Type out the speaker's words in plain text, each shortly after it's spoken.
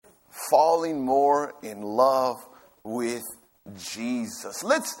falling more in love with Jesus.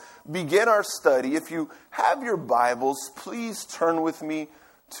 Let's begin our study. If you have your Bibles, please turn with me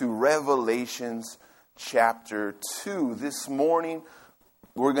to Revelations chapter 2. This morning,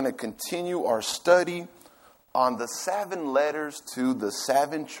 we're going to continue our study on the 7 letters to the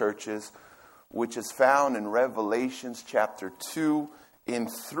 7 churches, which is found in Revelations chapter 2 and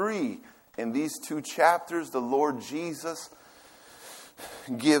 3. In these 2 chapters, the Lord Jesus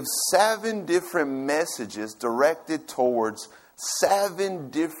gives 7 different messages directed towards 7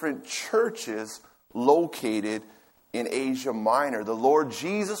 different churches located in Asia Minor. The Lord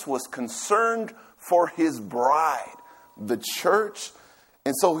Jesus was concerned for his bride, the church,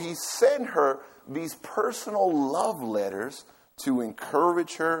 and so he sent her these personal love letters to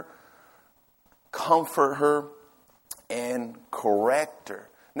encourage her, comfort her, and correct her.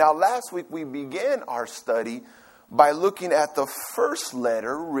 Now, last week we began our study by looking at the first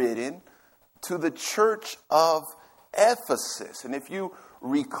letter written to the church of Ephesus. And if you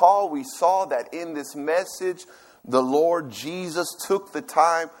recall, we saw that in this message, the Lord Jesus took the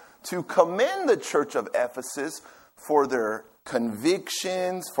time to commend the church of Ephesus for their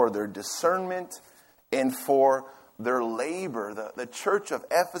convictions, for their discernment, and for their labor. The church of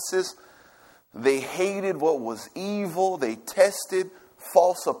Ephesus, they hated what was evil, they tested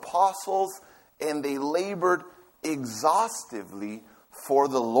false apostles, and they labored exhaustively for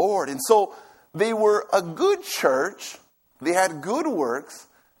the Lord. And so they were a good church. They had good works.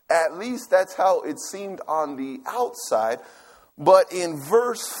 At least that's how it seemed on the outside. But in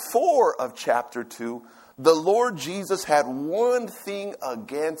verse 4 of chapter 2, the Lord Jesus had one thing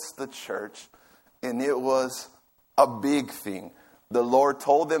against the church, and it was a big thing. The Lord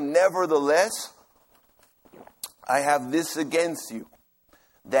told them, "Nevertheless, I have this against you,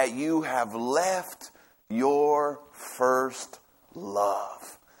 that you have left your first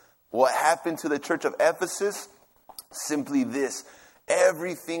love." What happened to the church of Ephesus? Simply this: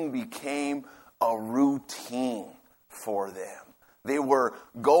 everything became a routine for them. They were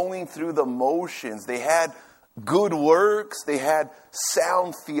going through the motions. They had good works. They had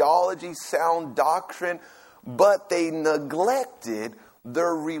sound theology, sound doctrine, but they neglected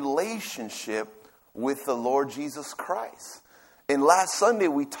their relationship with the Lord Jesus Christ. And last Sunday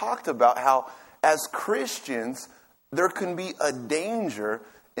we talked about how as Christians there can be a danger,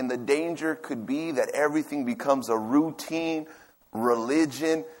 and the danger could be that everything becomes a routine,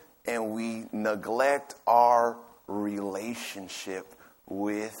 religion, and we neglect our relationship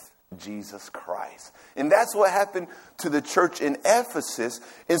with Jesus Christ. And that's what happened to the church in Ephesus.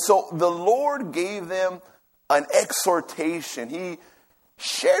 And so the Lord gave them an exhortation. He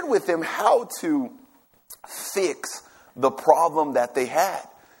shared with them how to fix the problem that they had.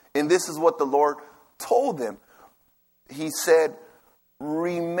 And this is what the Lord told them. He said,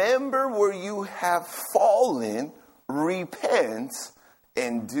 "Remember where you have fallen, repent,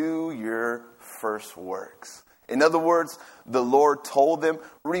 and do your first works." In other words, the Lord told them,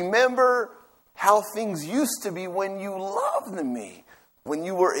 remember how things used to be when you loved me, when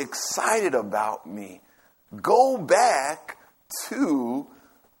you were excited about me. Go back to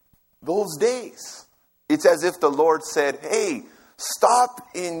those days. It's as if the Lord said, hey, stop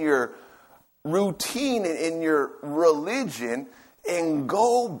in your routine and in your religion and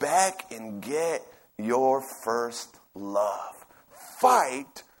go back and get your first love.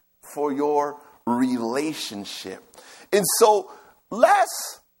 Fight for your relationship. And so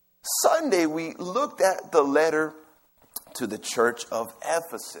last Sunday we looked at the letter to the church of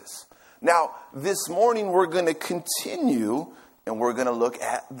Ephesus. Now this morning we're going to continue and we're going to look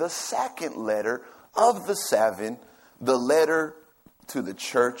at the second letter of the 7, the letter to the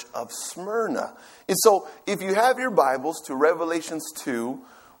church of Smyrna. And so if you have your Bibles to Revelations 2,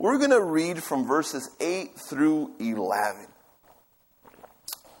 we're going to read from verses 8 through 11.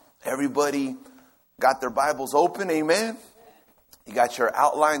 Everybody got their Bibles open, amen? You got your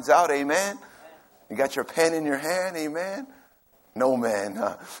outlines out, amen? You got your pen in your hand, amen? No,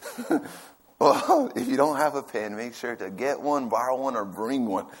 man. Well, if you don't have a pen, make sure to get one, borrow one, or bring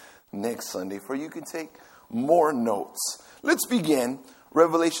one next Sunday, for you can take more notes. Let's begin.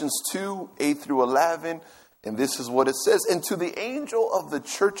 Revelations 2, 8 through 11. And this is what it says. "And to the angel of the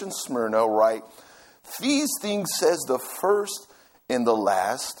church in Smyrna write, these things says the first and the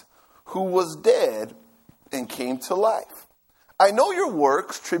last, who was dead and came to life. I know your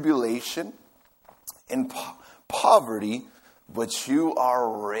works, tribulation, and poverty, but you are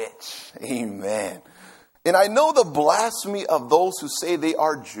rich." Amen. "And I know the blasphemy of those who say they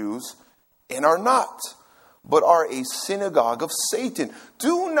are Jews and are not, but are a synagogue of Satan.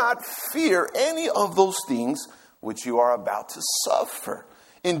 Do not fear any of those things which you are about to suffer.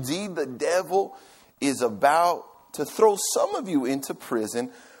 Indeed, the devil is about to throw some of you into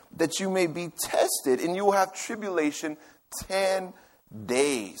prison that you may be tested, and you will have tribulation 10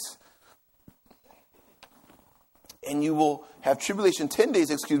 days. And you will have tribulation 10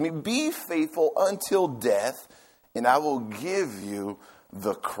 days, Be faithful until death, and I will give you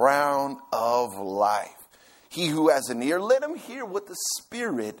the crown of life. He who has an ear, let him hear what the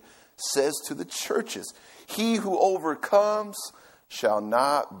Spirit says to the churches. He who overcomes shall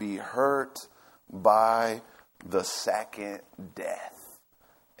not be hurt by the second death.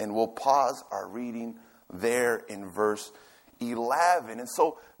 And we'll pause our reading there in verse 11. And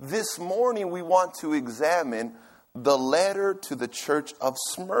so this morning we want to examine the letter to the church of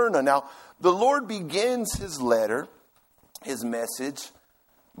Smyrna. Now, the Lord begins his letter, his message,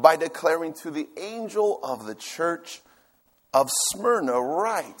 by declaring to the angel of the church of Smyrna,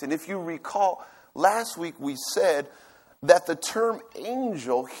 write. And if you recall, last week we said that the term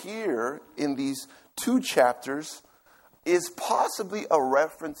angel here in these 2 chapters is possibly a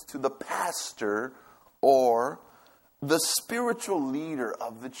reference to the pastor or the spiritual leader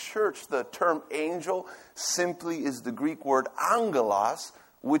of the church. The term angel simply is the Greek word angelos,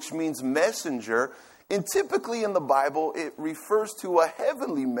 which means messenger. And typically in the Bible, it refers to a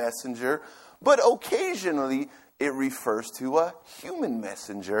heavenly messenger, but occasionally it refers to a human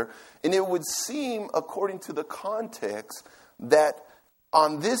messenger. And it would seem, according to the context, that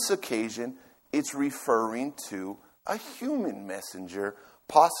on this occasion, it's referring to a human messenger,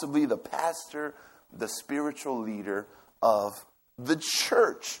 possibly the pastor, the spiritual leader of the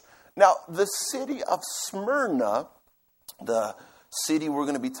church. Now, the city of Smyrna, the city we're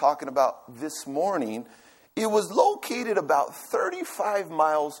going to be talking about this morning, it was located about 35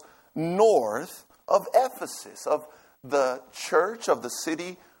 miles north of Ephesus, of the church of the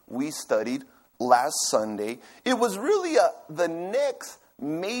city we studied last Sunday. It was really the next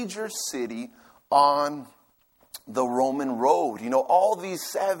major city on the Roman road. You know, all these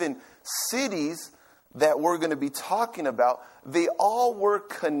 7 cities that we're going to be talking about, they all were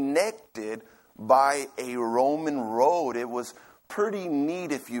connected by a Roman road. It was pretty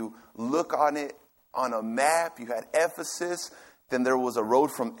neat if you look on it on a map. You had Ephesus, then there was a road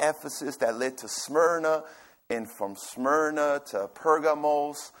from Ephesus that led to Smyrna, and from Smyrna to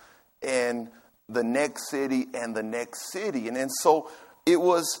Pergamos, and the next city and the next city. And so it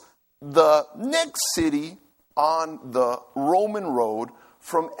was the next city on the Roman road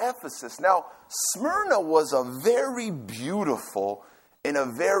from Ephesus. Now, Smyrna was a very beautiful and a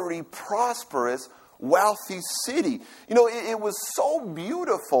very prosperous, wealthy city. You know, it was so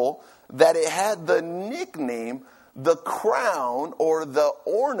beautiful that it had the nickname, the crown or the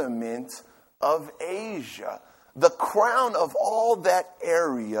ornament of Asia. The crown of all that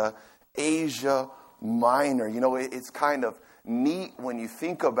area, Asia Minor. You know, it's kind of neat when you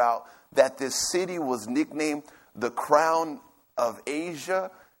think about that this city was nicknamed the crown of Asia,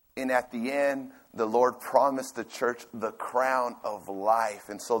 and at the end, the Lord promised the church the crown of life.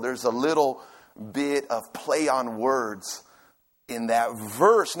 And so there's a little bit of play on words in that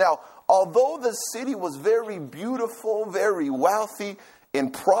verse. Now, although the city was very beautiful, very wealthy,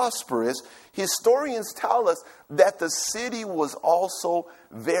 and prosperous, historians tell us that the city was also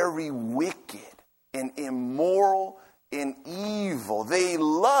very wicked and immoral and evil. They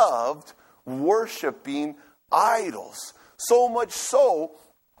loved worshiping idols. So much so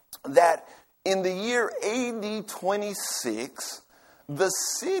that in the year AD 26, the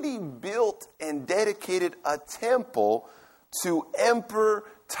city built and dedicated a temple to Emperor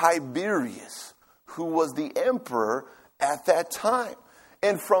Tiberius, who was the emperor at that time.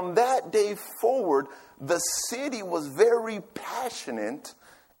 And from that day forward, the city was very passionate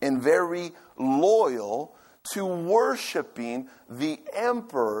and very loyal to worshiping the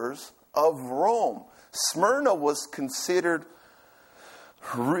emperors of Rome. Smyrna was considered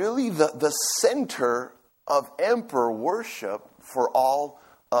really the center of emperor worship for all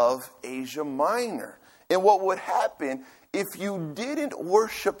of Asia Minor. And what would happen if you didn't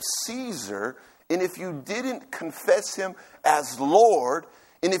worship Caesar, and if you didn't confess him as Lord,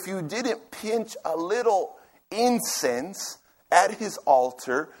 and if you didn't pinch a little incense at his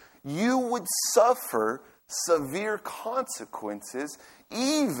altar, you would suffer severe consequences.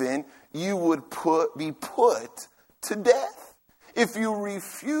 Even you would be put to death. If you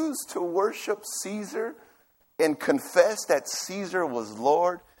refuse to worship Caesar and confess that Caesar was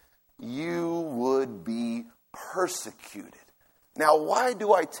Lord, you would be persecuted. Now, why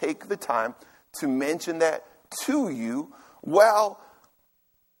do I take the time to mention that to you? Well,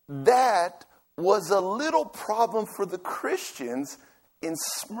 that was a little problem for the Christians in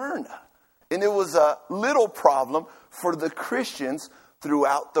Smyrna. And it was a little problem for the Christians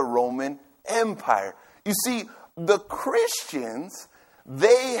throughout the Roman Empire. You see, the Christians,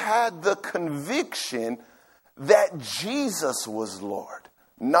 they had the conviction that Jesus was Lord,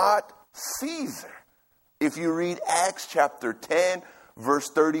 not Caesar. If you read Acts chapter 10, verse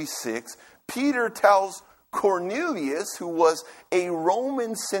 36, Peter tells Cornelius, who was a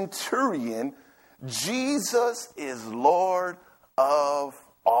Roman centurion, Jesus is Lord of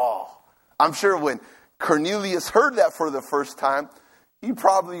all. I'm sure when Cornelius heard that for the first time, he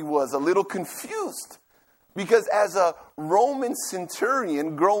probably was a little confused. Because as a Roman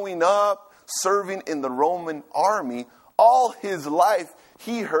centurion growing up, serving in the Roman army, all his life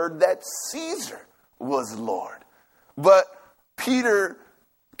he heard that Caesar was Lord. But Peter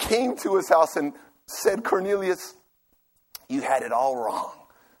came to his house and said, Cornelius, you had it all wrong.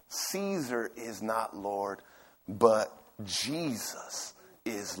 Caesar is not Lord, but Jesus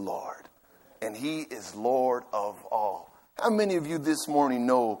is Lord. And he is Lord of all. How many of you this morning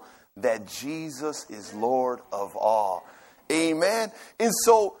know that Jesus is Lord of all? Amen. And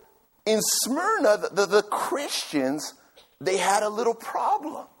so in Smyrna, the Christians, they had a little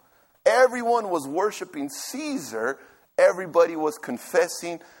problem. Everyone was worshiping Caesar. Everybody was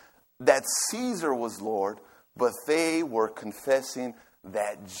confessing that Caesar was Lord, but they were confessing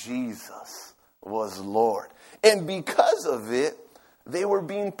that Jesus was Lord. And because of it, they were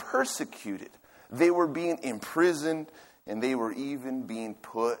being persecuted. They were being imprisoned, and they were even being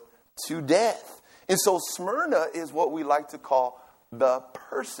put to death. And so Smyrna is what we like to call the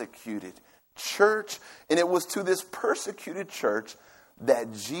persecuted church. And it was to this persecuted church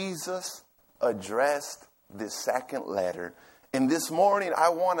that Jesus addressed this second letter. And this morning, I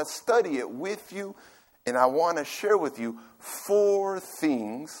want to study it with you, and I want to share with you 4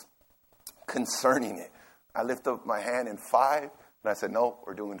 things concerning it. I lift up my hand in 5, and I said, no,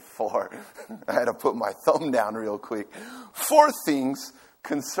 we're doing 4. I had to put my thumb down real quick. 4 things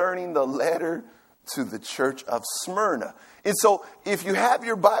concerning the letter to the church of Smyrna. And so if you have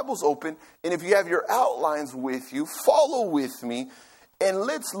your Bibles open, and if you have your outlines with you, follow with me, and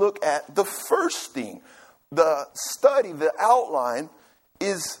let's look at the first thing. The study, the outline,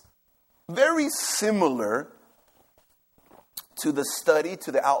 is very similar to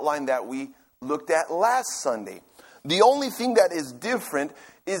the outline that we looked at last Sunday. The only thing that is different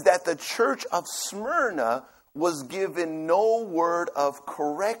is that the church of Smyrna was given no word of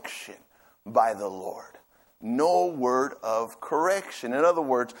correction by the Lord. No word of correction. In other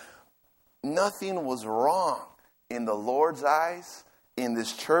words, nothing was wrong in the Lord's eyes in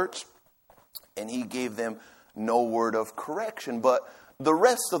this church, and he gave them no word of correction. But the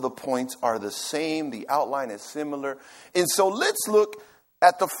rest of the points are the same. The outline is similar. And so let's look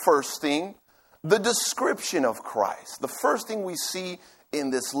at the first thing, the description of Christ. The first thing we see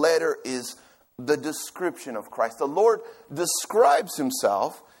in this letter is the description of Christ. The Lord describes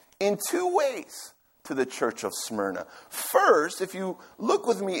himself in 2 ways to the church of Smyrna. First, if you look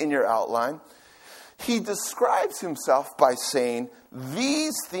with me in your outline, he describes himself by saying,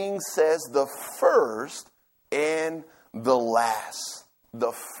 these things says the first and the last.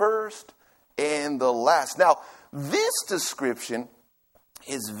 The first and the last. Now, this description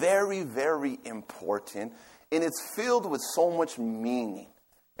is very, very important, and it's filled with so much meaning.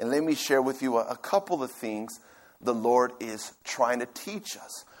 And let me share with you a couple of things the Lord is trying to teach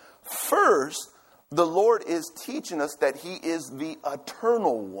us. First, the Lord is teaching us that he is the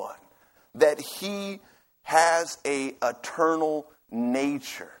eternal one, that he has an eternal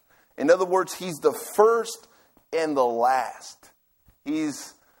nature. In other words, he's the first and the last.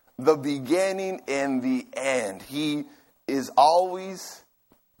 He's the beginning and the end. He is always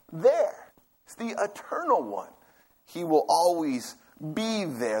there. It's the eternal one. He will always be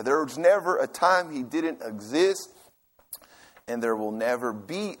there. There's never a time he didn't exist, and there will never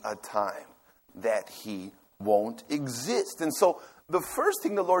be a time that he won't exist. And so the first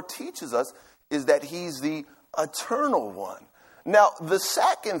thing the Lord teaches us is that he's the eternal one. Now, the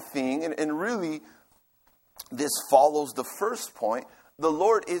second thing, and really this follows the first point, the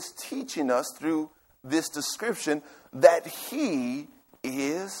Lord is teaching us through this description that he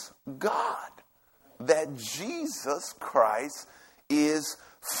is God. That Jesus Christ is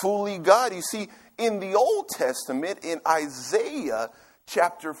fully God. You see, in the Old Testament, in Isaiah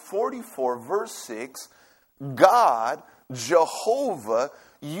chapter 44, verse 6, God, Jehovah,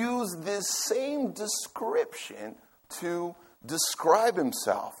 used this same description to describe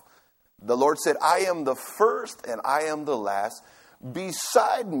himself. The Lord said, I am the first and I am the last.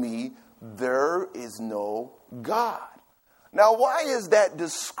 Beside me, there is no God. Now, why is that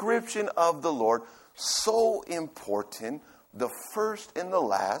description of the Lord so important, the first and the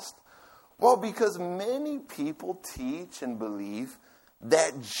last? Well, because many people teach and believe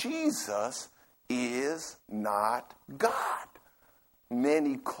that Jesus is not God.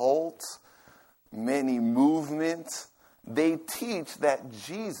 Many cults, many movements, they teach that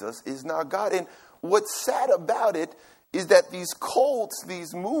Jesus is not God. And what's sad about it is that these cults,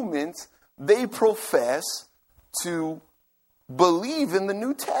 these movements, they profess to believe in the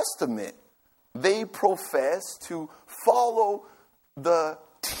New Testament. They profess to follow the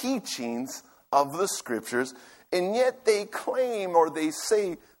teachings of the scriptures, and yet they claim or they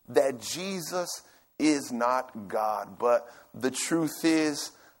say that Jesus is not God. But the truth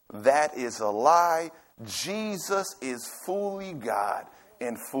is, that is a lie. Jesus is fully God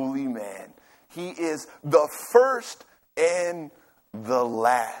and fully man. He is the first and the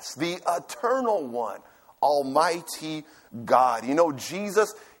last, the eternal one, Almighty God. You know,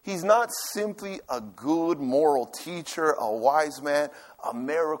 Jesus, he's not simply a good moral teacher, a wise man, a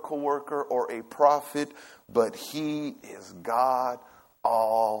miracle worker, or a prophet, but he is God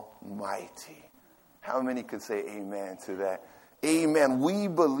Almighty. How many could say amen to that? Amen. We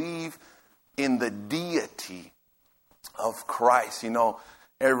believe in the deity of Christ. You know,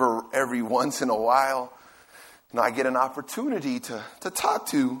 every once in a while, I get an opportunity to talk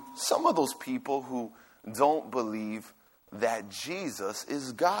to some of those people who don't believe that Jesus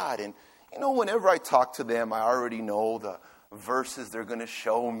is God. And, you know, whenever I talk to them, I already know the verses they're going to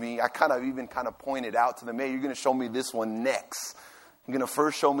show me. I kind of pointed out to them, hey, you're going to show me this one next. You're going to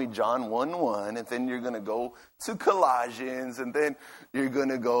first show me John 1:1, and then you're going to go to Colossians, and then you're going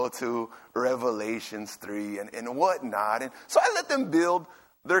to go to Revelations 3 and whatnot. And so I let them build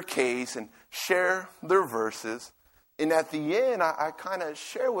their case and share their verses. And at the end, I kind of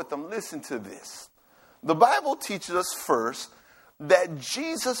share with them, listen to this. The Bible teaches us first that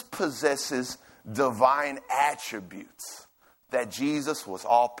Jesus possesses divine attributes. That Jesus was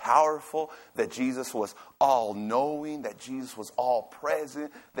all powerful, that Jesus was all knowing, that Jesus was all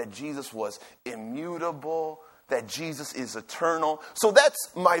present, that Jesus was immutable, that Jesus is eternal. So that's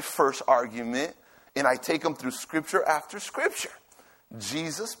my first argument, and I take them through scripture after scripture.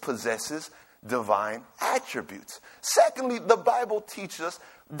 Jesus possesses divine attributes. Secondly, the Bible teaches us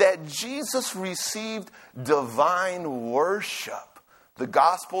that Jesus received divine worship. The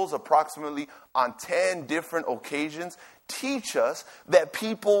Gospels, approximately on 10 different occasions, teach us that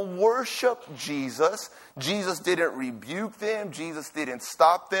people worship Jesus. Jesus didn't rebuke them. Jesus didn't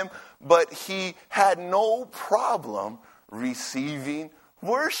stop them. But he had no problem receiving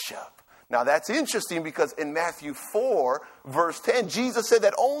worship. Now that's interesting because in Matthew 4, verse 10, Jesus said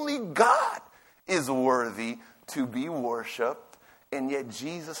that only God is worthy to be worshiped. And yet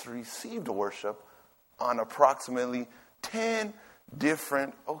Jesus received worship on approximately 10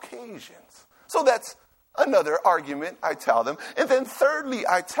 different occasions. So that's another argument I tell them. And then thirdly,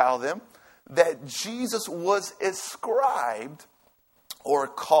 I tell them that Jesus was ascribed or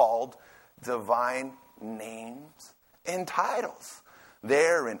called divine names and titles.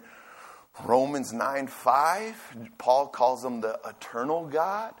 There in Romans 9:5, Paul calls him the eternal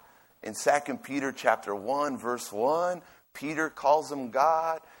God. In 2 Peter chapter 1, verse 1, Peter calls him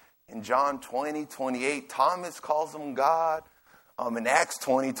God. In John 20:28, Thomas calls him God. In Acts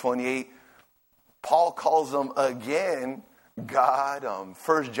 20:28, Paul calls him again God.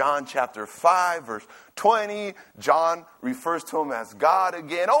 1 John chapter 5, verse 20, John refers to him as God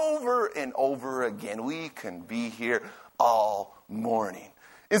again, over and over again. We can be here all morning.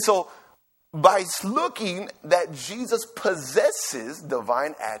 And so, by looking that Jesus possesses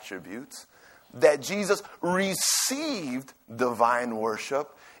divine attributes, that Jesus received divine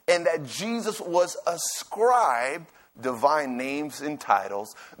worship, and that Jesus was ascribed divine names and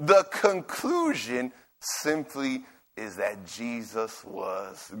titles, the conclusion simply is that Jesus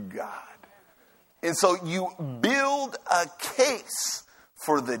was God. And so you build a case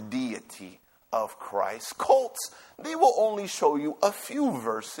for the deity of Christ. Cults, they will only show you a few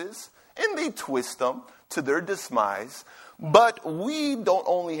verses, and they twist them to their demise. But we don't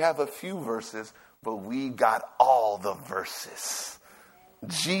only have a few verses, but we got all the verses.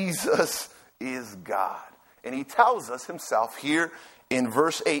 Jesus is God. And he tells us himself here in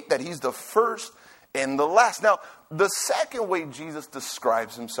verse 8 that he's the first and the last. Now, the second way Jesus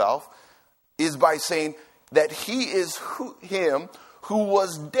describes himself is by saying that he is him who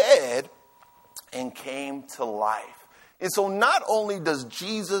was dead and came to life. And so not only does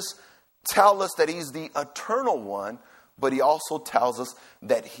Jesus tell us that he's the eternal one, but he also tells us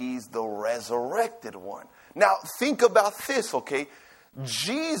that he's the resurrected one. Now, think about this, okay?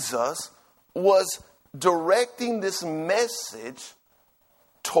 Jesus was directing this message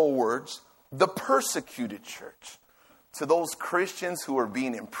towards the persecuted church, to those Christians who are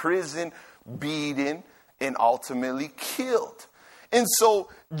being imprisoned, beaten, and ultimately killed. And so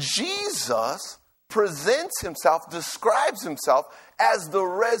Jesus presents himself, describes himself as the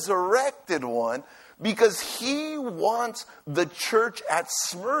resurrected one, because he wants the church at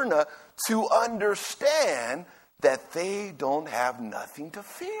Smyrna to understand that they don't have nothing to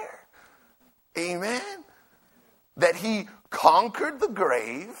fear. Amen? That he conquered the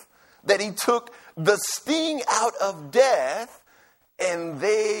grave, that he took the sting out of death, and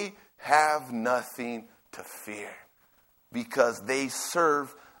they have nothing to fear because they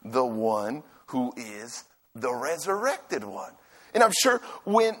serve the one who is the resurrected one. And I'm sure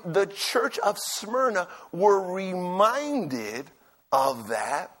when the church of Smyrna were reminded of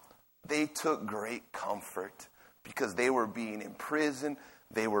that, they took great comfort because they were being imprisoned,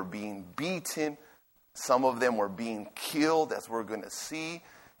 they were being beaten, some of them were being killed, as we're going to see,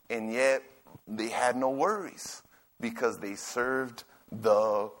 and yet they had no worries because they served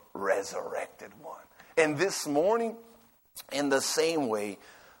the resurrected one. And this morning, in the same way,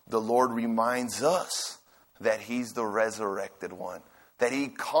 the Lord reminds us that he's the resurrected one, that he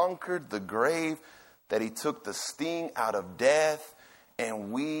conquered the grave, that he took the sting out of death,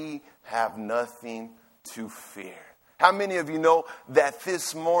 and we have nothing to fear. How many of you know that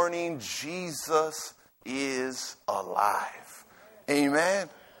this morning Jesus is alive? Amen.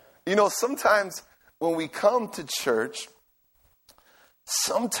 You know, sometimes when we come to church,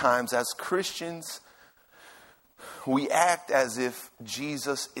 sometimes as Christians, we act as if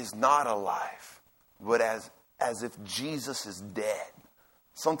Jesus is not alive, but as if Jesus is dead.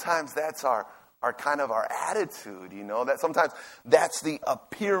 Sometimes that's our kind of our attitude, you know, that sometimes that's the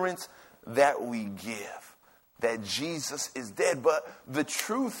appearance that we give, that Jesus is dead. But the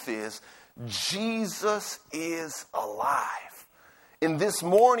truth is, Jesus is alive. And this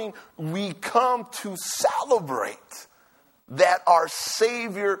morning, we come to celebrate that our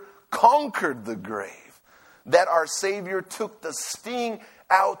Savior conquered the grave, that our Savior took the sting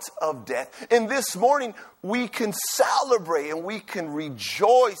out of death. And this morning, we can celebrate and we can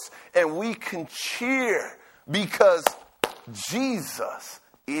rejoice and we can cheer because Jesus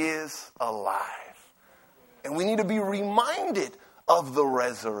is alive. And we need to be reminded of the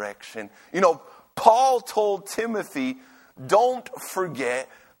resurrection. You know, Paul told Timothy, don't forget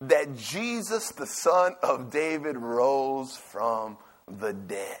that Jesus, the son of David, rose from the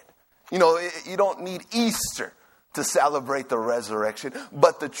dead. You know, you don't need Easter to celebrate the resurrection.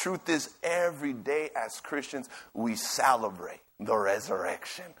 But the truth is, every day as Christians, we celebrate the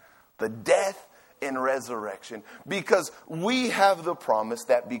resurrection, the death and resurrection, because we have the promise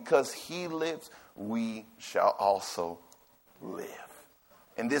that because he lives, we shall also live.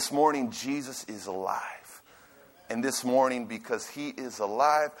 And this morning, Jesus is alive. And this morning, because he is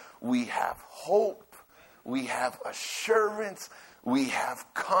alive, we have hope, we have assurance, we have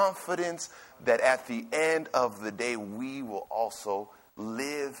confidence that at the end of the day, we will also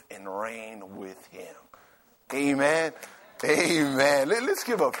live and reign with him. Amen. Amen. Let's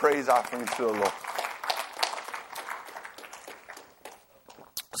give a praise offering to the Lord.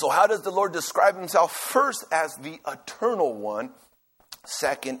 So how does the Lord describe himself? First, as the eternal one.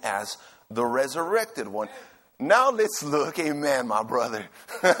 Second, as the resurrected one. Now let's look, amen, my brother.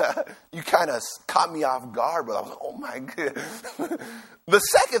 You kind of caught me off guard, but I was like, oh my goodness. The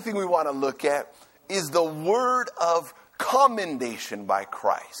second thing we want to look at is the word of commendation by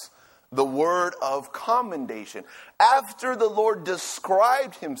Christ. The word of commendation. After the Lord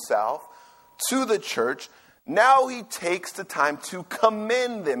described himself to the church, now he takes the time to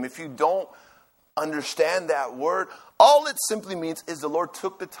commend them. If you don't understand that word, all it simply means is the Lord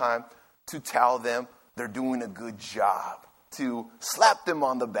took the time to tell them they're doing a good job, to slap them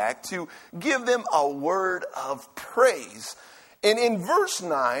on the back, to give them a word of praise. And in verse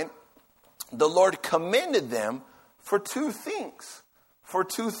 9, the Lord commended them for two things. For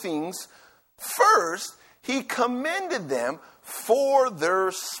two things. First, he commended them for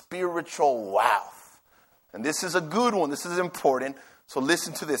their spiritual wealth. And this is a good one. This is important. So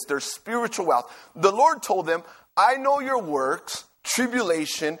listen to this. Their spiritual wealth. The Lord told them, I know your works,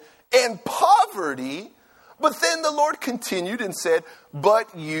 tribulation, and poverty. But then the Lord continued and said,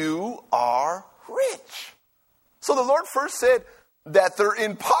 but you are rich. So the Lord first said that they're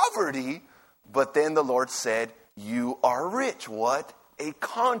in poverty, but then the Lord said, you are rich. What a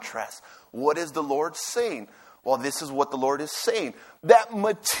contrast. What is the Lord saying? Well, this is what the Lord is saying. That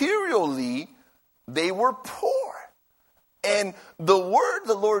materially, they were poor. And the word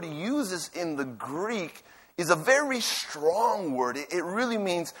the Lord uses in the Greek is a very strong word. It really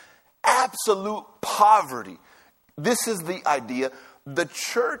means absolute poverty. This is the idea. The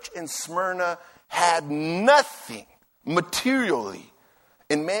church in Smyrna had nothing materially.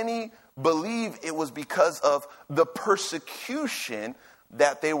 And many believe it was because of the persecution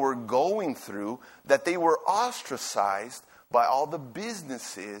that they were going through, that they were ostracized by all the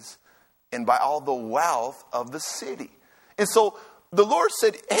businesses and by all the wealth of the city. And so the Lord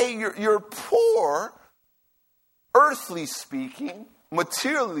said, hey, you're poor, earthly speaking,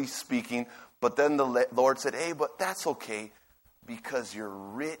 materially speaking. But then the Lord said, hey, but that's okay because you're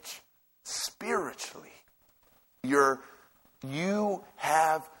rich spiritually. You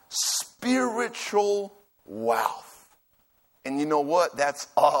have spiritual wealth. And you know what? That's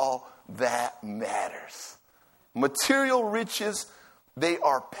all that matters. Material riches, they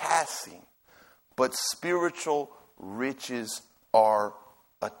are passing. But spiritual riches are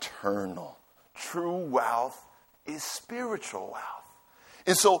eternal. True wealth is spiritual wealth.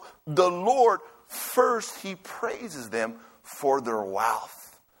 And so the Lord, first, he praises them for their wealth.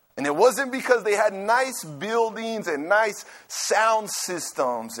 And it wasn't because they had nice buildings and nice sound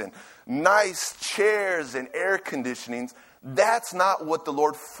systems and nice chairs and air conditionings. That's not what the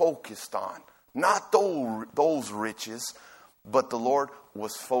Lord focused on. Not those riches, but the Lord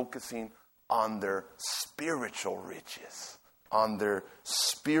was focusing on their spiritual riches, on their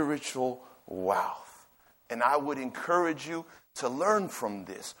spiritual wealth. And I would encourage you to learn from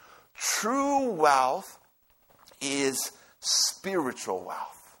this. True wealth is spiritual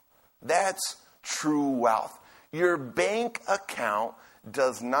wealth. That's true wealth. Your bank account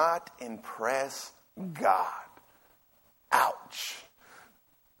does not impress God. Ouch.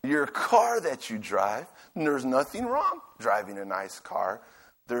 Your car that you drive, there's nothing wrong driving a nice car.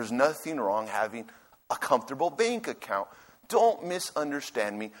 There's nothing wrong having a comfortable bank account. Don't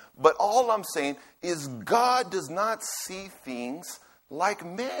misunderstand me. But all I'm saying is God does not see things like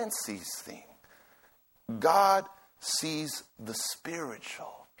man sees things. God sees the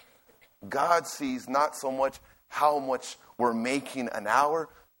spiritual. God sees not so much how much we're making an hour,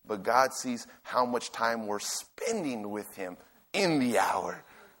 but God sees how much time we're spending with him in the hour.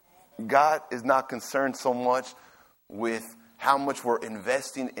 God is not concerned so much with how much we're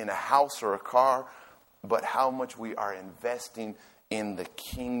investing in a house or a car, but how much we are investing in the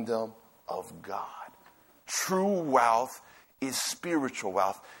kingdom of God. True wealth is spiritual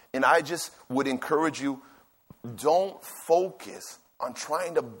wealth. And I just would encourage you, don't focus on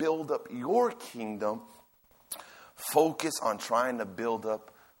trying to build up your kingdom. Focus on trying to build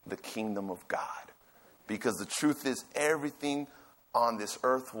up the kingdom of God. Because the truth is, everything on this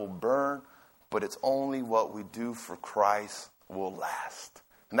earth will burn, but it's only what we do for Christ will last.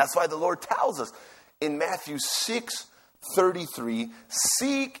 And that's why the Lord tells us in Matthew 6:33,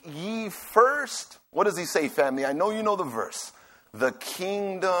 seek ye first. What does he say, family? I know you know the verse. The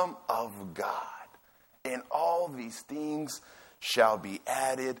kingdom of God. And all these things shall be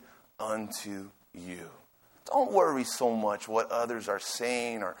added unto you. Don't worry so much what others are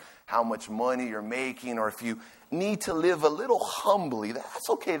saying or how much money you're making, or if you need to live a little humbly. That's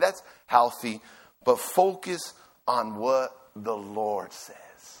okay. That's healthy. But focus on what the Lord says.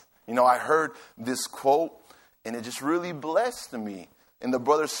 You know, I heard this quote and it just really blessed me. And the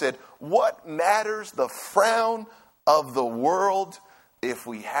brother said, what matters the frown of the world if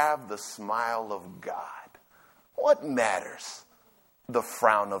we have the smile of God? What matters the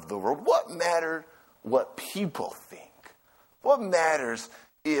frown of the world? What matters what people think? What matters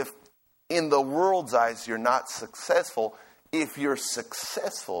if in the world's eyes you're not successful, if you're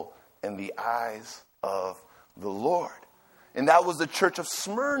successful in the eyes of the Lord? And that was the church of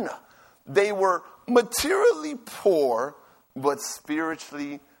Smyrna. They were materially poor, but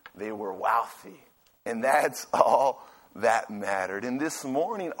spiritually they were wealthy. And that's all that mattered. And this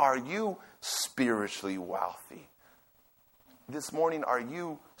morning, are you spiritually wealthy? This morning, are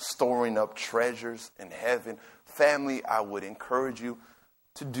you storing up treasures in heaven? Family, I would encourage you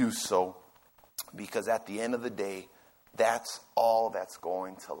to do so, because at the end of the day, that's all that's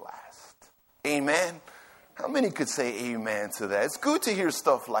going to last. Amen? How many could say amen to that? It's good to hear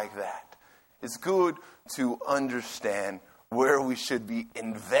stuff like that. It's good to understand where we should be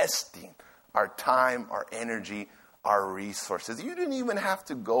investing our time, our energy, our resources. You didn't even have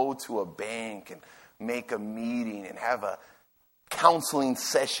to go to a bank and make a meeting and have a counseling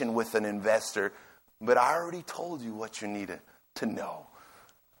session with an investor, but I already told you what you needed to know.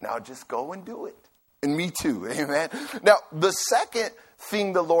 Now just go and do it. And me too, amen? Now, the second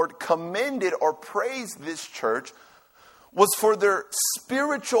thing the Lord commended or praised this church was for their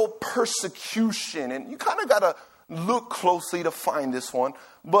spiritual persecution. And you kind of got to look closely to find this one.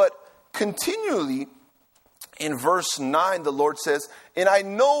 But continually in verse 9, the Lord says, and I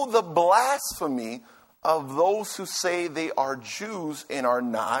know the blasphemy of those who say they are Jews and are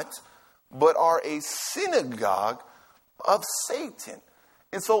not, but are a synagogue of Satan.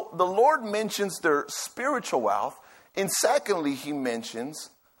 And so the Lord mentions their spiritual wealth. And secondly, he mentions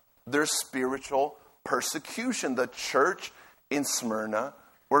their spiritual persecution. The church in Smyrna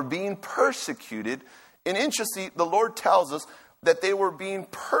were being persecuted. And interestingly, the Lord tells us that they were being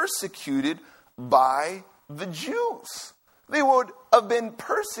persecuted by the Jews. They would have been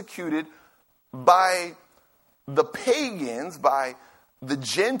persecuted by the pagans, by the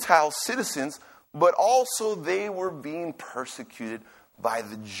Gentile citizens, but also they were being persecuted by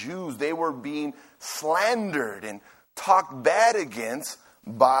the Jews. They were being slandered and talked bad against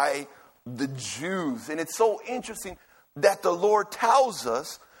by the Jews. And it's so interesting that the Lord tells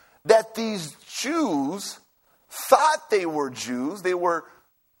us that these Jews thought they were Jews. They were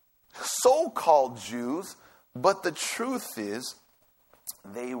so-called Jews, but the truth is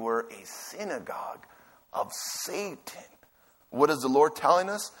they were a synagogue of Satan. What is the Lord telling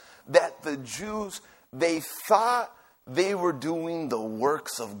us? That the Jews, they thought they were doing the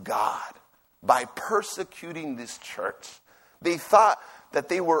works of God by persecuting this church. They thought that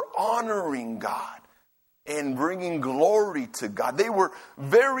they were honoring God and bringing glory to God. They were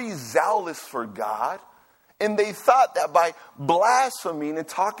very zealous for God. And they thought that by blaspheming and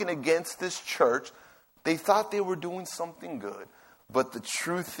talking against this church, they thought they were doing something good. But the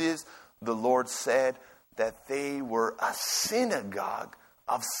truth is, the Lord said that they were a synagogue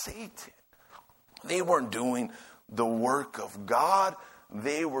of Satan. They weren't doing the work of God.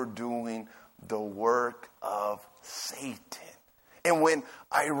 They were doing the work of Satan. And when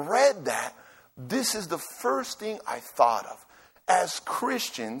I read that, this is the first thing I thought of. As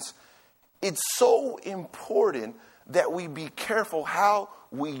Christians, it's so important that we be careful how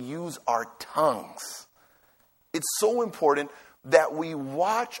we use our tongues. It's so important that we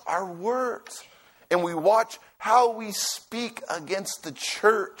watch our words and we watch how we speak against the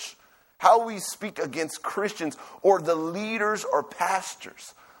church, how we speak against Christians or the leaders or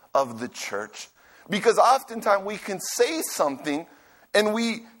pastors of the church. Because oftentimes we can say something and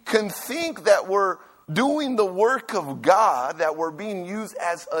we can think that we're doing the work of God, that we're being used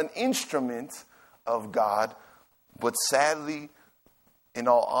as an instrument of God. But sadly, in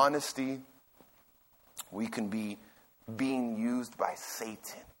all honesty, we can be being used by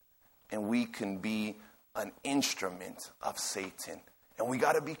Satan. And we can be an instrument of Satan. And we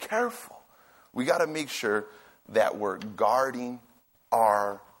got to be careful. We got to make sure that we're guarding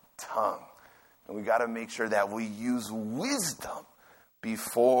our tongue. And we got to make sure that we use wisdom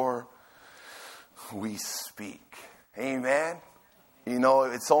before we speak. Amen? You know,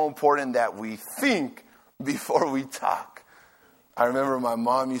 it's so important that we think before we talk. I remember my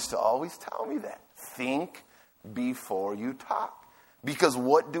mom used to always tell me that. Think before you talk. Because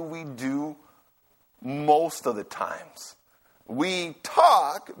what do we do most of the times? We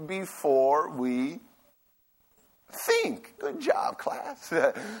talk before we think. Good job, class.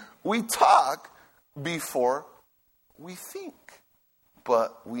 We talk before we think.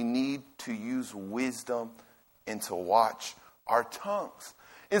 But we need to use wisdom and to watch our tongues.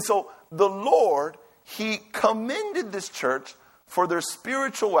 And so the Lord, He commended this church for their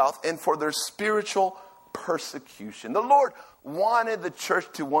spiritual wealth and for their spiritual persecution. The Lord wanted the church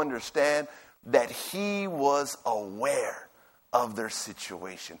to understand that He was aware of their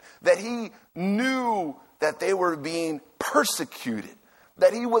situation, that He knew that they were being persecuted,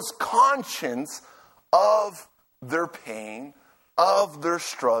 that He was conscious of their pain, of their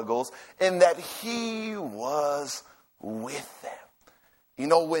struggles, and that He was with them. You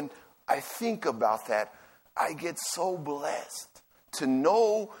know, when I think about that, I get so blessed to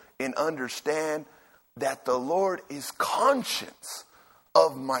know and understand that the Lord is conscious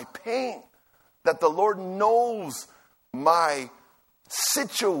of my pain, that the Lord knows my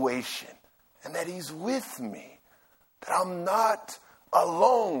situation, and that He's with me, that I'm not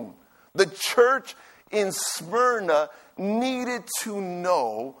alone. The church in Smyrna needed to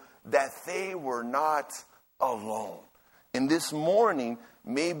know that they were not alone. And this morning,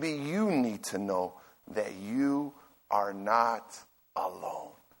 maybe you need to know that you are not alone.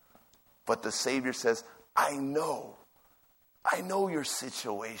 But the Savior says, I know your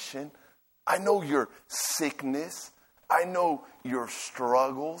situation. I know your sickness. I know your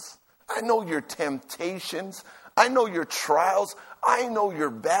struggles. I know your temptations. I know your trials. I know your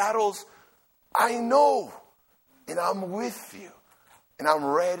battles. I know. And I'm with you. And I'm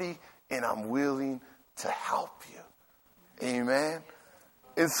ready and I'm willing to help you. Amen.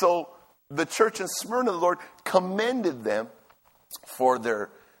 And so the church in Smyrna, the Lord commended them for their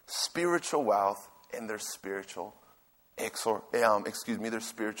spiritual wealth and their spiritual their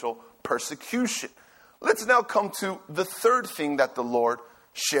spiritual persecution. Let's now come to the third thing that the Lord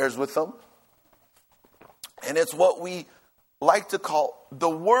shares with them. And it's what we like to call the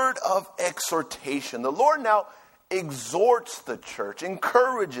word of exhortation. The Lord now exhorts the church,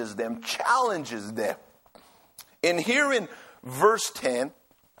 encourages them, challenges them. And here in verse 10,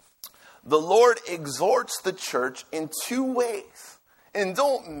 the Lord exhorts the church in two ways. And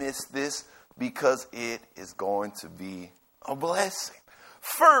don't miss this because it is going to be a blessing.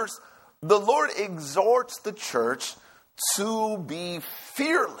 First, the Lord exhorts the church to be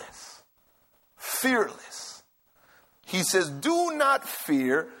fearless. Fearless. He says, do not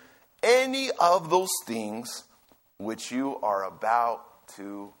fear any of those things which you are about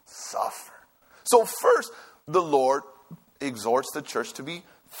to suffer. So first, the Lord exhorts the church to be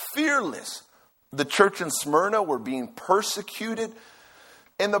fearless. The church in Smyrna were being persecuted,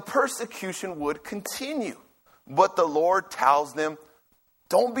 and the persecution would continue. But the Lord tells them,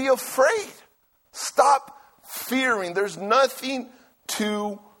 don't be afraid. Stop fearing. There's nothing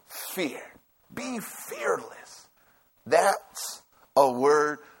to fear. Be fearless. That's a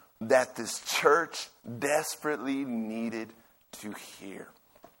word that this church desperately needed to hear.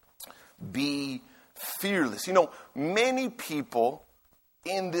 Be fearless. You know, many people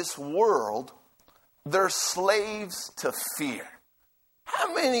in this world, they're slaves to fear.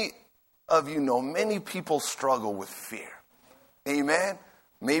 How many of you know many people struggle with fear? Amen?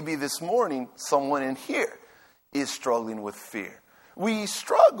 Maybe this morning, someone in here is struggling with fear. We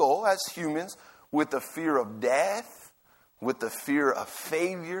struggle as humans with the fear of death, with the fear of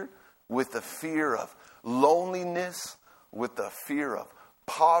failure, with the fear of loneliness, with the fear of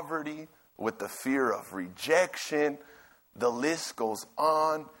poverty, with the fear of rejection. The list goes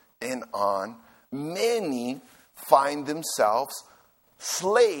on and on. Many find themselves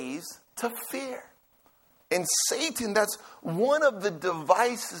slaves to fear. And Satan, that's one of the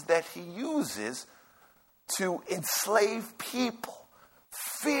devices that he uses to enslave people.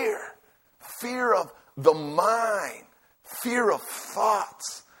 Fear. Fear of the mind. Fear of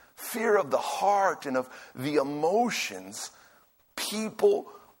thoughts. Fear of the heart and of the emotions.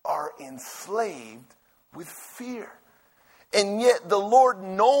 People are enslaved with fear. And yet the Lord,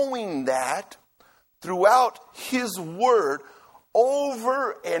 knowing that, throughout his word,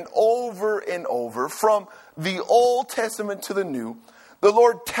 over and over and over, from the Old Testament to the New, the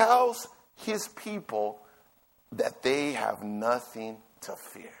Lord tells his people that they have nothing to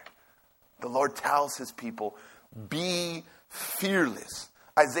fear. The Lord tells his people, be fearless.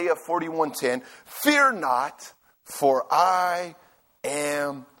 Isaiah 41:10, fear not, for I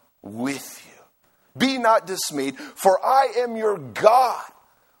am with you. Be not dismayed, for I am your God.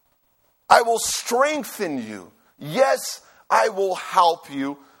 I will strengthen you. Yes, I will help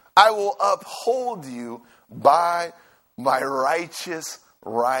you. I will uphold you by my righteous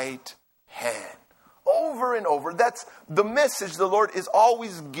right hand. Over and over, that's the message the Lord is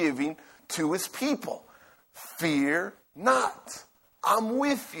always giving to his people. Fear not. I'm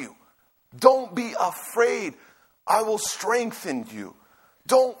with you. Don't be afraid. I will strengthen you.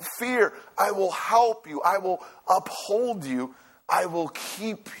 Don't fear. I will help you. I will uphold you. I will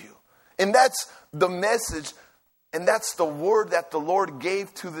keep you. And that's the message, and that's the word that the Lord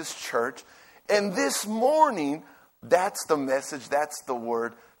gave to this church. And this morning, that's the message, that's the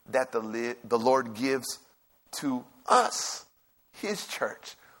word that the Lord gives to us, his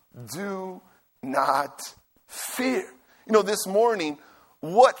church. Do not fear. You know, this morning,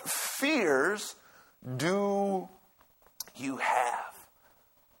 what fears do you have?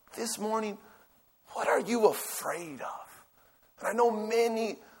 This morning, what are you afraid of? And I know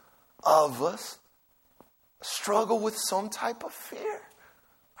many of us struggle with some type of fear.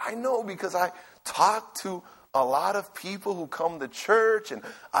 I know because I talk to a lot of people who come to church, and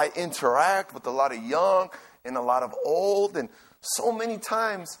I interact with a lot of young and a lot of old, and so many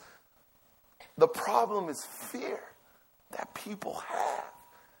times the problem is fear that people have.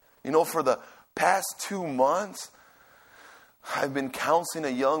 You know, for the past 2 months, I've been counseling a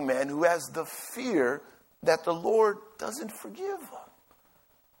young man who has the fear that the Lord doesn't forgive him.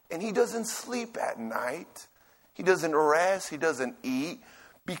 And he doesn't sleep at night. He doesn't rest. He doesn't eat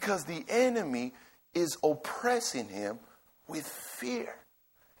because the enemy is oppressing him with fear.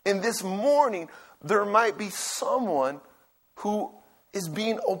 And this morning, there might be someone who is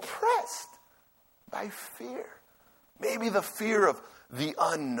being oppressed by fear. Maybe the fear of the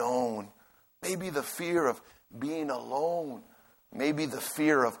unknown. Maybe the fear of being alone. Maybe the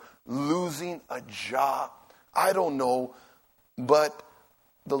fear of losing a job. I don't know, but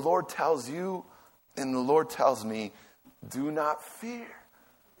the Lord tells you and the Lord tells me, do not fear.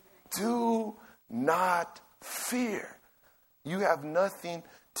 Do not fear. You have nothing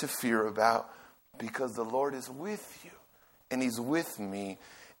to fear about because the Lord is with you and he's with me.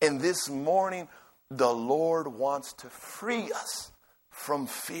 And this morning, the Lord wants to free us from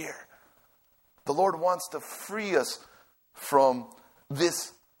fear. The Lord wants to free us from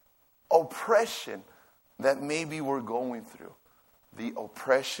this oppression that maybe we're going through. The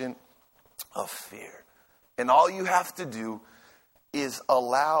oppression of fear. And all you have to do is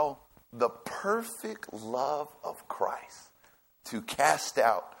allow the perfect love of Christ to cast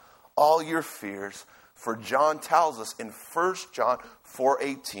out all your fears. For John tells us in 1 John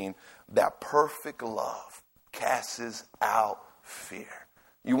 4:18 that perfect love casts out fear.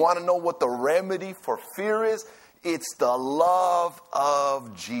 You want to know what the remedy for fear is? It's the love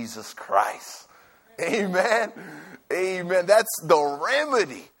of Jesus Christ. Amen. Amen. That's the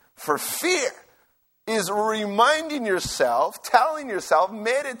remedy for fear, is reminding yourself, telling yourself,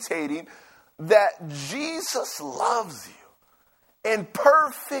 meditating that Jesus loves you. And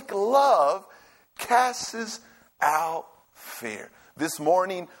perfect love casts out fear. This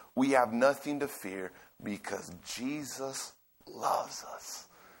morning, we have nothing to fear because Jesus loves us.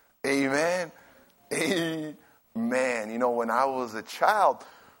 Amen. Amen. You know, when I was a child,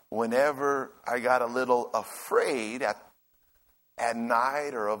 whenever I got a little afraid at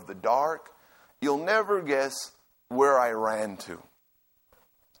night or of the dark, you'll never guess where I ran to.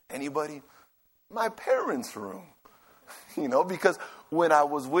 Anybody? My parents' room. You know, because when I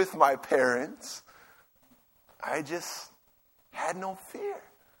was with my parents, I just had no fear.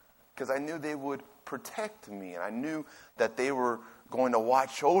 Because I knew they would protect me. And I knew that they were going to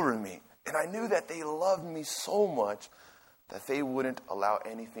watch over me. And I knew that they loved me so much that they wouldn't allow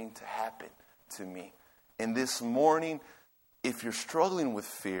anything to happen to me. And this morning, if you're struggling with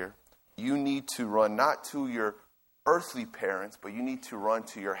fear, you need to run not to your earthly parents, but you need to run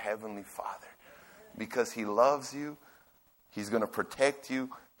to your heavenly Father. Because He loves you. He's going to protect you.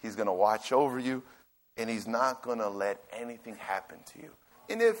 He's going to watch over you. And He's not going to let anything happen to you.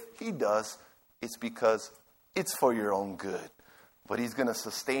 And if He does, it's because it's for your own good. But He's going to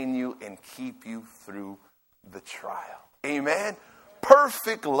sustain you and keep you through the trial. Amen?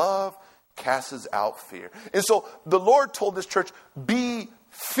 Perfect love casts out fear. And so the Lord told this church, be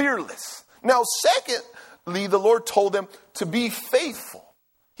fearless. Now, secondly, the Lord told them to be faithful.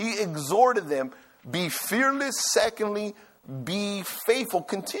 He exhorted them, be fearless. Secondly, be faithful.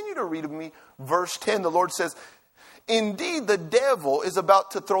 Continue to read with me. Verse 10, the Lord says, indeed, the devil is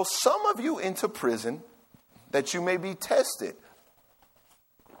about to throw some of you into prison that you may be tested.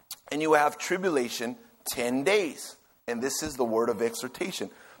 And you have tribulation 10 days. And this is the word of exhortation.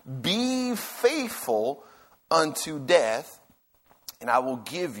 Be faithful unto death, and I will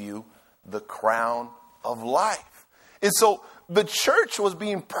give you the crown of life. And so the church was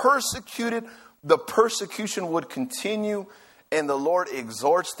being persecuted. The persecution would continue, and the Lord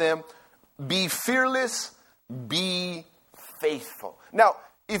exhorts them, be fearless, be faithful. Now,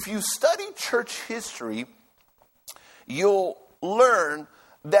 if you study church history, you'll learn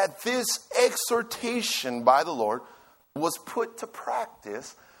that this exhortation by the Lord was put to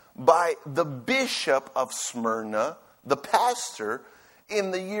practice by the bishop of Smyrna, the pastor,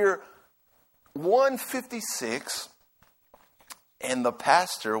 in the year 156, and the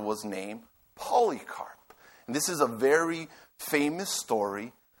pastor was named Polycarp. And this is a very famous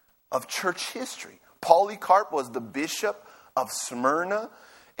story of church history. Polycarp was the bishop of Smyrna,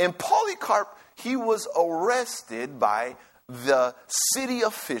 and Polycarp, he was arrested by the city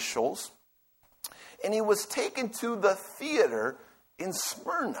officials, and he was taken to the theater in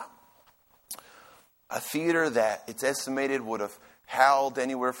Smyrna. A theater that it's estimated would have held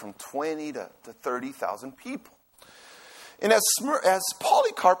anywhere from 20 to 30,000 people. And as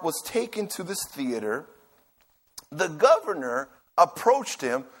Polycarp was taken to this theater, the governor approached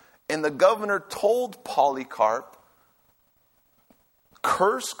him, and the governor told Polycarp,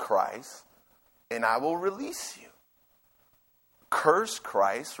 curse Christ, and I will release you. Curse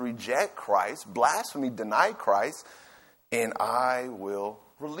Christ, reject Christ, blasphemy, deny Christ, and I will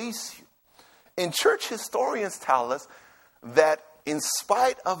release you. And church historians tell us that in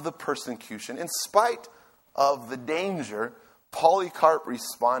spite of the persecution, in spite of the danger, Polycarp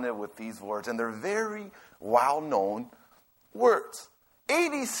responded with these words, and they're very well-known words.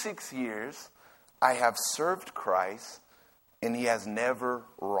 86 years I have served Christ, and He has never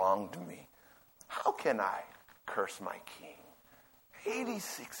wronged me. How can I curse my King?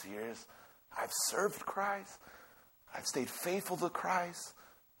 86 years I've served Christ. I've stayed faithful to Christ.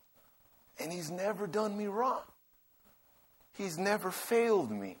 And He's never done me wrong. He's never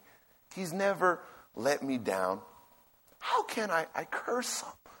failed me. He's never let me down. How can I curse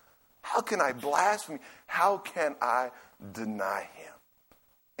Him? How can I blaspheme? How can I deny Him?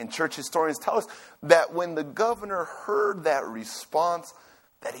 And church historians tell us that when the governor heard that response,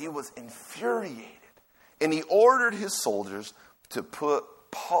 that he was infuriated. And he ordered his soldiers to put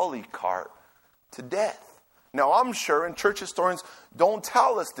Polycarp to death. Now, I'm sure, and church historians don't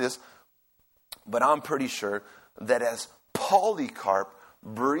tell us this, but I'm pretty sure that as Polycarp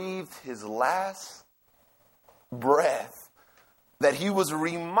breathed his last breath, that he was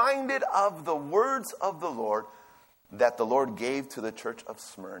reminded of the words of the Lord that the Lord gave to the church of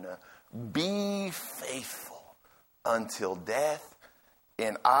Smyrna. Be faithful until death,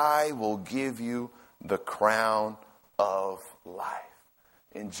 and I will give you the crown of life.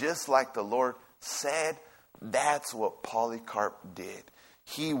 And just like the Lord said, that's what Polycarp did.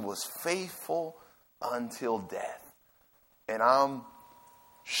 He was faithful until death. And I'm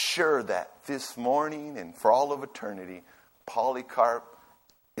sure that this morning and for all of eternity, Polycarp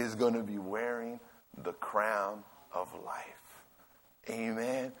is going to be wearing the crown of life.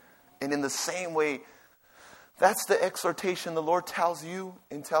 Amen. And in the same way, that's the exhortation the Lord tells you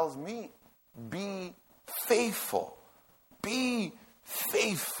and tells me. Be faithful. Be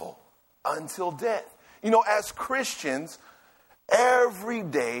faithful until death. You know, as Christians, every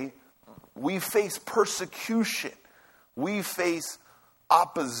day we face persecution. We face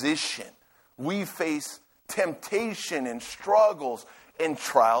opposition. We face temptation and struggles and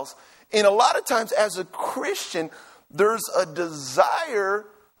trials. And a lot of times as a Christian, there's a desire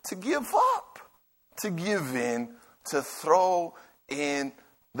to give up, to give in, to throw in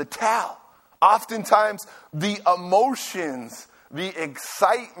the towel. Oftentimes, the emotions, the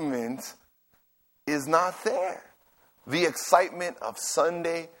excitement is not there. The excitement of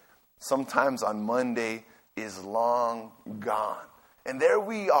Sunday, sometimes on Monday, is long gone. And there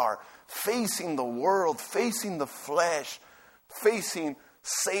we are, facing the world, facing the flesh, facing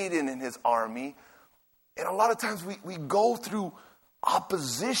Satan and his army. And a lot of times we go through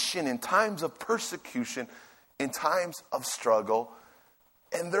opposition in times of persecution, in times of struggle.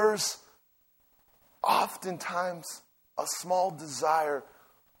 And there's oftentimes a small desire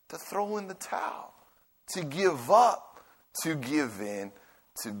to throw in the towel, to give up, to give in,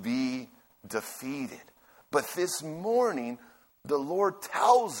 to be defeated. But this morning, the Lord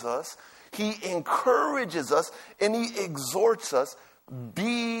tells us, he encourages us, and he exhorts us,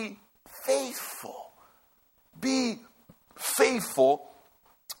 be faithful. Be faithful,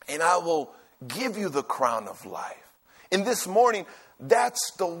 and I will give you the crown of life. And this morning,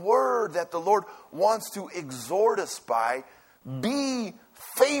 that's the word that the Lord wants to exhort us by. Be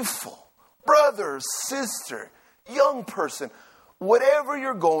faithful. Brother, sister, young person, whatever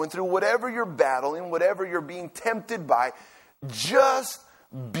you're going through, whatever you're battling, whatever you're being tempted by, just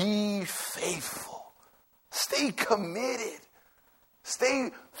be faithful. Stay committed. Stay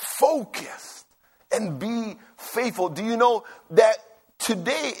focused and be faithful. Do you know that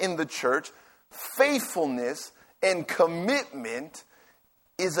today in the church, faithfulness and commitment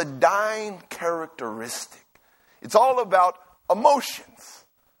is a dying characteristic? It's all about emotions.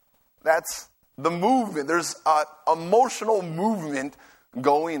 That's the movement. There's an emotional movement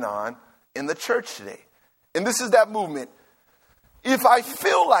going on in the church today. And this is that movement. If I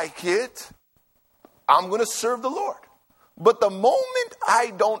feel like it, I'm going to serve the Lord. But the moment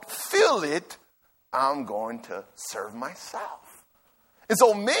I don't feel it, I'm going to serve myself. And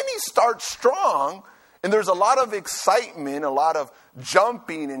so many start strong, and there's a lot of excitement, a lot of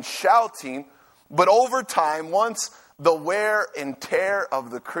jumping and shouting. But over time, once the wear and tear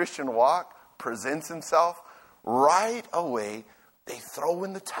of the Christian walk presents himself, right away, they throw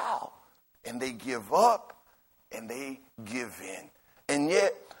in the towel. And they give up, and they give in. And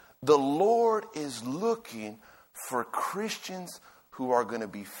yet, the Lord is looking for Christians who are going to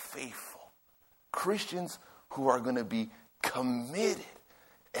be faithful. Christians who are going to be committed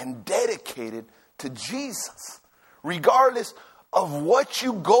and dedicated to Jesus. Regardless of what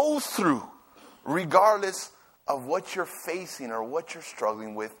you go through, regardless of what you're facing or what you're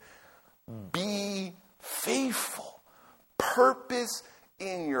struggling with, be faithful. Purpose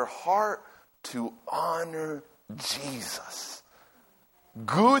in your heart to honor Jesus.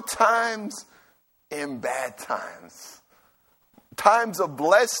 Good times and bad times. Times of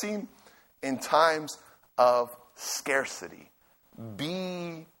blessing and times of scarcity.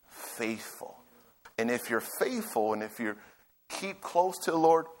 Be faithful. And if you're faithful and if you keep close to the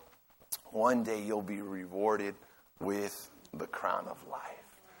Lord, one day you'll be rewarded with the crown of life.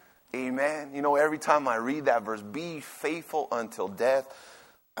 Amen. You know, every time I read that verse, be faithful until death,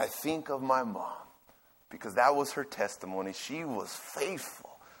 I think of my mom. Because that was her testimony. She was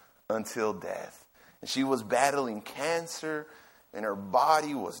faithful until death. And she was battling cancer, and her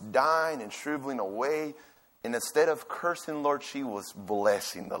body was dying and shriveling away. And instead of cursing the Lord, she was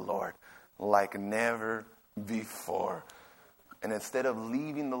blessing the Lord like never before. And instead of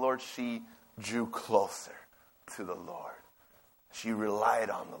leaving the Lord, she drew closer to the Lord. She relied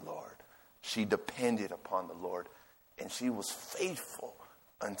on the Lord. She depended upon the Lord. And she was faithful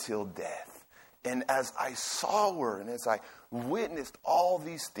until death. And as I saw her and as I witnessed all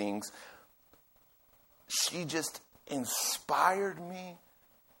these things, she just inspired me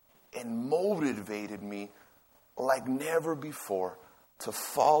and motivated me like never before to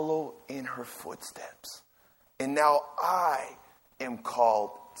follow in her footsteps. And now I am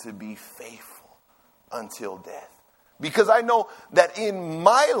called to be faithful until death. Because I know that in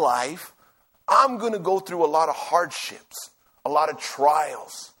my life, I'm going to go through a lot of hardships, a lot of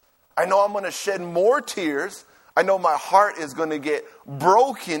trials. I know I'm going to shed more tears. I know my heart is going to get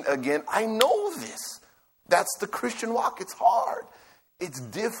broken again. I know this. That's the Christian walk. It's hard. It's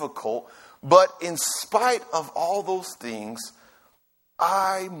difficult. But in spite of all those things,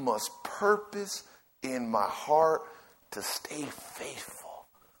 I must purpose in my heart to stay faithful.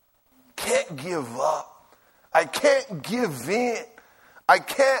 Can't give up. I can't give in. I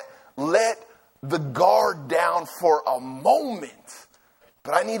can't let the guard down for a moment.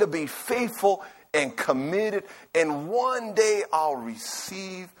 But I need to be faithful and committed. And one day I'll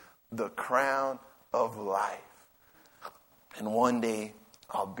receive the crown of life. And one day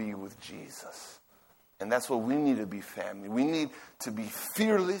I'll be with Jesus. And that's what we need to be, family. We need to be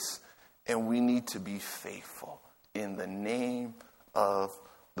fearless and we need to be faithful in the name of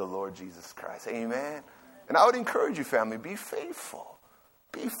the Lord Jesus Christ. Amen. And I would encourage you, family, be faithful.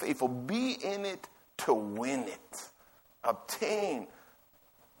 Be faithful. Be in it to win it. Obtain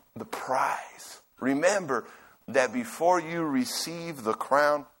the prize. Remember that before you receive the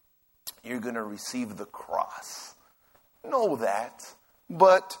crown, you're going to receive the cross. Know that.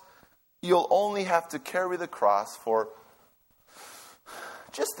 But you'll only have to carry the cross for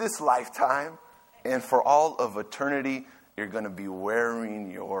just this lifetime. And for all of eternity, you're going to be wearing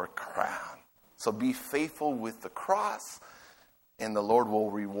your crown. So be faithful with the cross, and the Lord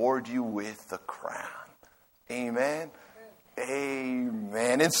will reward you with the crown. Amen.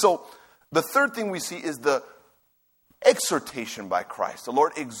 Amen. And so the third thing we see is the exhortation by Christ. The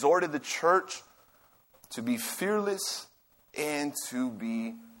Lord exhorted the church to be fearless and to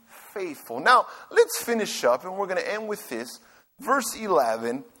be faithful. Now, let's finish up, and we're going to end with this. Verse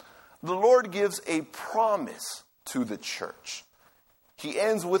 11, the Lord gives a promise to the church. He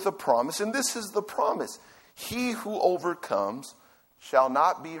ends with a promise, and this is the promise. He who overcomes shall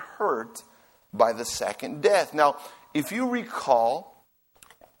not be hurt by the second death. Now, if you recall,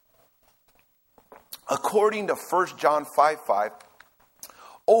 according to 1 John 5:5,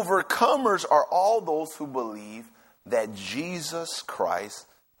 overcomers are all those who believe that Jesus Christ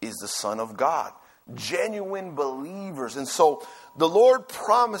is the Son of God. Genuine believers. And so the Lord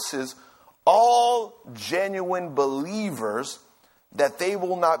promises all genuine believers that they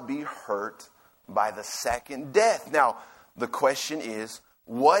will not be hurt by the second death. Now, the question is,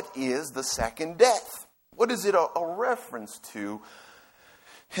 what is the second death? What is it a reference to?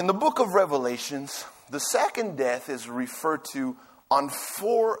 In the book of Revelations, the second death is referred to on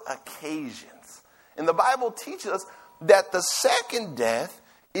 4 occasions. And the Bible teaches us that the second death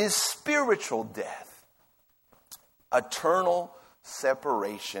is spiritual death. Eternal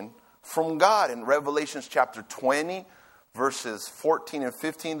separation from God. In Revelations chapter 20, verses 14 and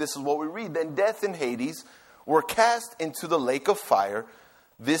 15, this is what we read. Then death and Hades were cast into the lake of fire.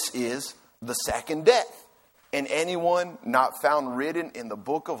 This is the second death. And anyone not found written in the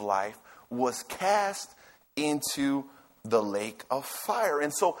book of life was cast into the lake of fire.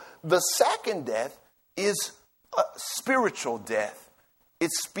 And so the second death is a spiritual death.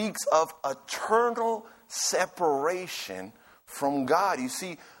 It speaks of eternal separation from God. You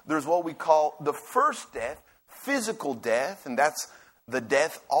see, there's what we call the first death, physical death, and that's the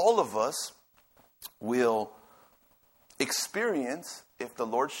death all of us will experience if the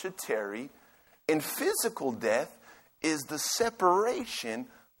Lord should tarry. And physical death is the separation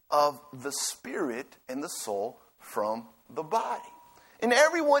of the spirit and the soul from the body. And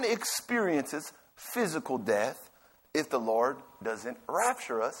everyone experiences physical death if the Lord doesn't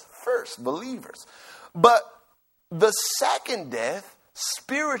rapture us first, believers. But the second death,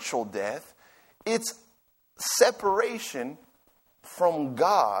 spiritual death, it's separation from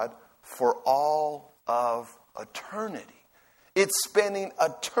God for all of eternity. It's spending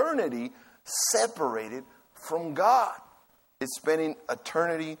eternity separated from God. It's spending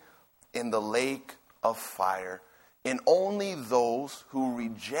eternity in the lake of fire. And only those who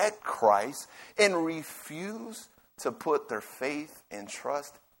reject Christ and refuse to put their faith and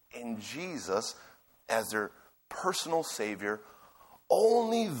trust in Jesus as their personal Savior,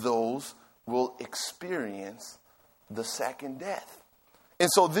 only those will experience the second death. And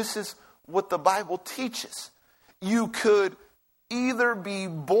so this is what the Bible teaches. You could either be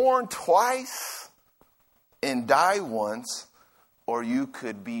born twice and die once, or you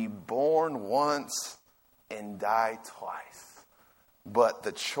could be born once and die twice. But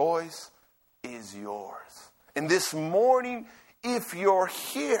the choice is yours. And this morning, if you're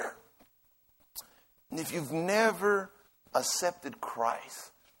here, and if you've never accepted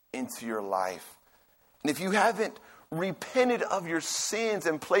Christ into your life, and if you haven't repented of your sins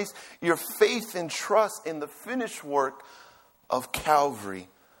and placed your faith and trust in the finished work of Calvary,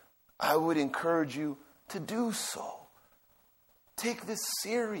 I would encourage you to do so. Take this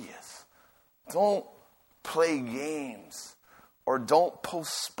serious. Don't play games or don't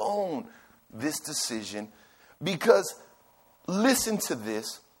postpone this decision, because listen to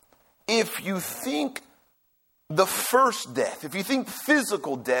this. If you think the first death, if you think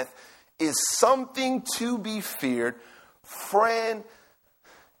physical death is something to be feared, friend,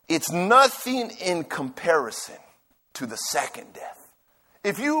 it's nothing in comparison to the second death.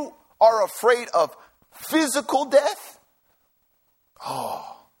 If you are afraid of physical death,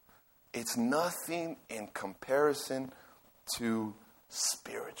 it's nothing in comparison to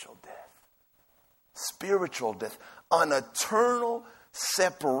spiritual death. Spiritual death, an eternal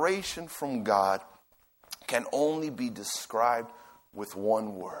separation from God, can only be described with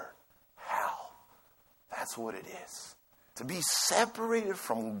one word: hell. That's what it is. To be separated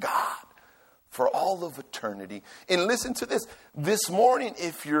from God for all of eternity. And listen to this. This morning,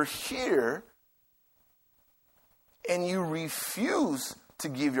 if you're here and you refuse to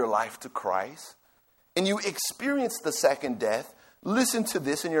give your life to Christ, and you experience the second death, listen to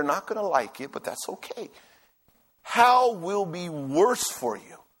this, and you're not going to like it, but that's okay. Hell will be worse for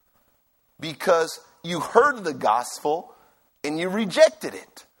you because you heard the gospel and you rejected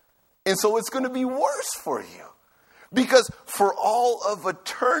it. And so it's going to be worse for you, because for all of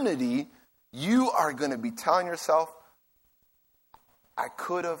eternity, you are going to be telling yourself, I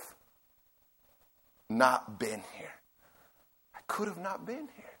could have not been here. I could have not been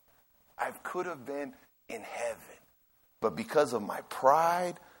here. I could have been in heaven. But because of my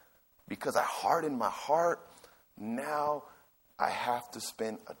pride, because I hardened my heart, now I have to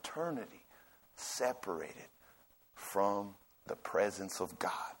spend eternity separated from the presence of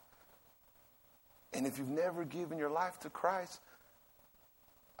God. And if you've never given your life to Christ,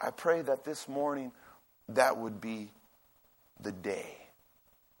 I pray that this morning that would be the day,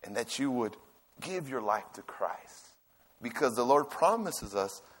 and that you would give your life to Christ. Because the Lord promises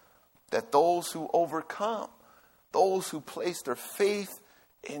us that those who overcome, those who place their faith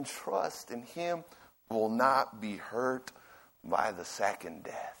and trust in Him, will not be hurt by the second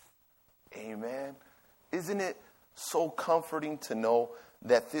death. Amen. Isn't it so comforting to know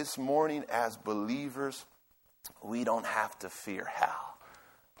that this morning as believers, we don't have to fear hell.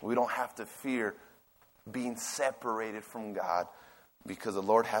 We don't have to fear being separated from God, because the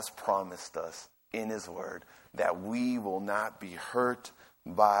Lord has promised us in His Word that we will not be hurt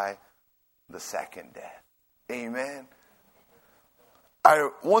by the second death. Amen. I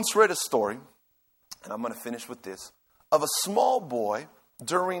once read a story, and I'm going to finish with this, of a small boy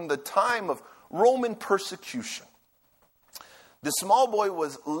during the time of Roman persecution. The small boy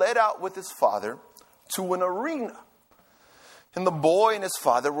was led out with his father to an arena. And the boy and his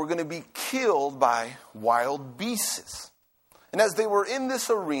father were going to be killed by wild beasts. And as they were in this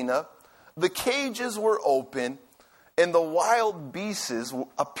arena, the cages were open and the wild beasts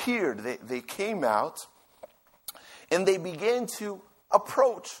appeared. They came out and they began to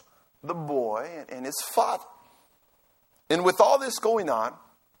approach the boy and his father. And with all this going on,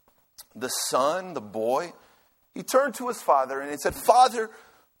 the son, the boy, he turned to his father and he said, "Father,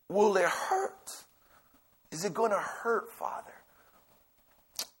 will it hurt? Is it going to hurt, Father?"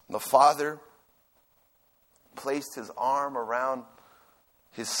 And the father placed his arm around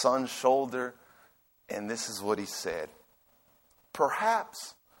his son's shoulder, and this is what he said: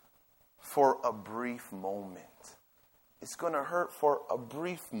 "Perhaps for a brief moment. It's going to hurt for a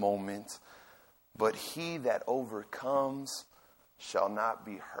brief moment, but he that overcomes shall not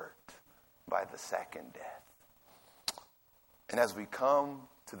be hurt by the second death." And as we come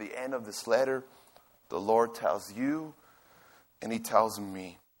to the end of this letter, the Lord tells you and He tells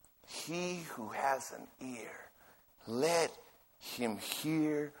me, he who has an ear, let him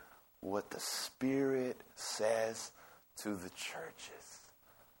hear what the Spirit says to the churches.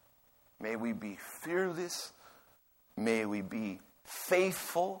 May we be fearless. May we be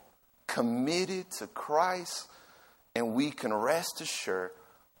faithful, committed to Christ, and we can rest assured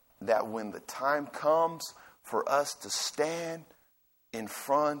that when the time comes for us to stand in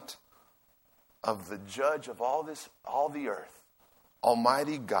front of the judge of all the earth,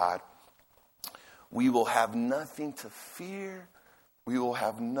 Almighty God, we will have nothing to fear. We will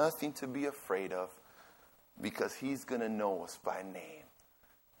have nothing to be afraid of, because he's going to know us by name.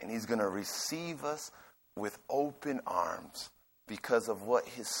 And he's going to receive us with open arms because of what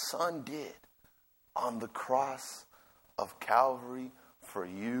his son did on the cross of Calvary for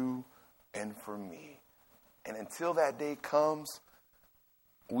you and for me. And until that day comes,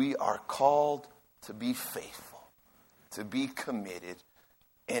 we are called to be faithful, to be committed.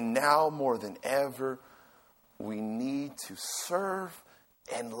 And now more than ever, we need to serve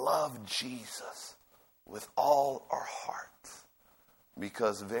and love Jesus with all our hearts,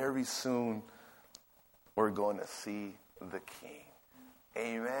 because very soon we're going to see the King.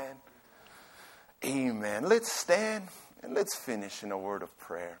 Amen. Amen. Let's stand and let's finish in a word of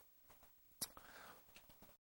prayer.